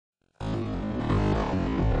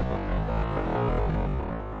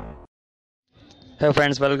Hey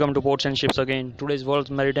friends, welcome to Ports and Ships again. Today's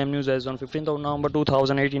world's maritime news is on 15th of November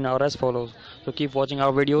 2018 are as follows. So keep watching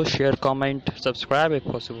our videos, share, comment, subscribe if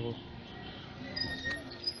possible.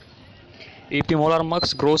 EP Molar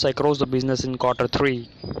Mux grows across the business in quarter 3.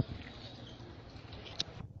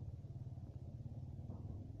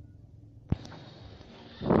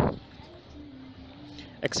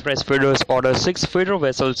 Express feeders order 6 feeder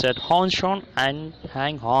vessels at Honshan and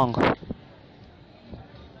Hang Hong.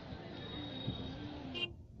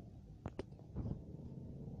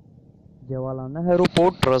 Jawaharlal Nehru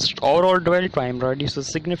Port Trust overall dwell time reduces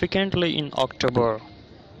significantly in October.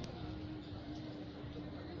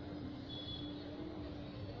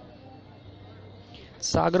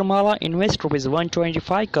 Sagarmala invests Rs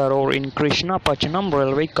 125 crore in Krishnapatnam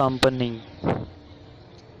Railway Company.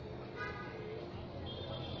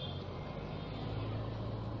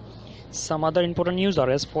 Some other important news are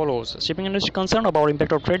as follows. Shipping industry concerned about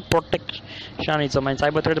impact of trade protectionism and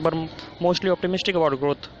cyber threat but mostly optimistic about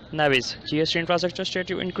growth. Navis. GST infrastructure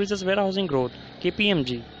statute increases warehousing growth.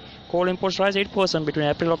 KPMG. Coal imports rise 8% between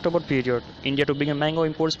April-October period. India to begin mango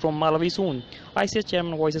imports from Malawi soon. ICS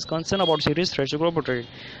chairman voices concern about serious threats to global trade.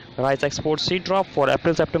 Rice exports see drop for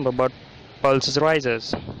April-September but pulses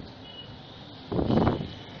rises.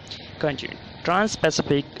 Continue.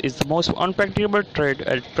 Trans-Pacific is the most unpredictable trade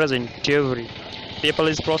at present. Delivery. PayPal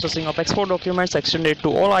is processing of export documents extended to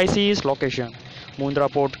all ICE's location.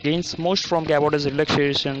 Mundra port gains most from Gabota's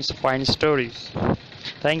elections find stories.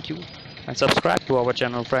 Thank you and subscribe to our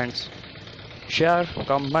channel friends. Share,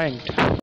 comment.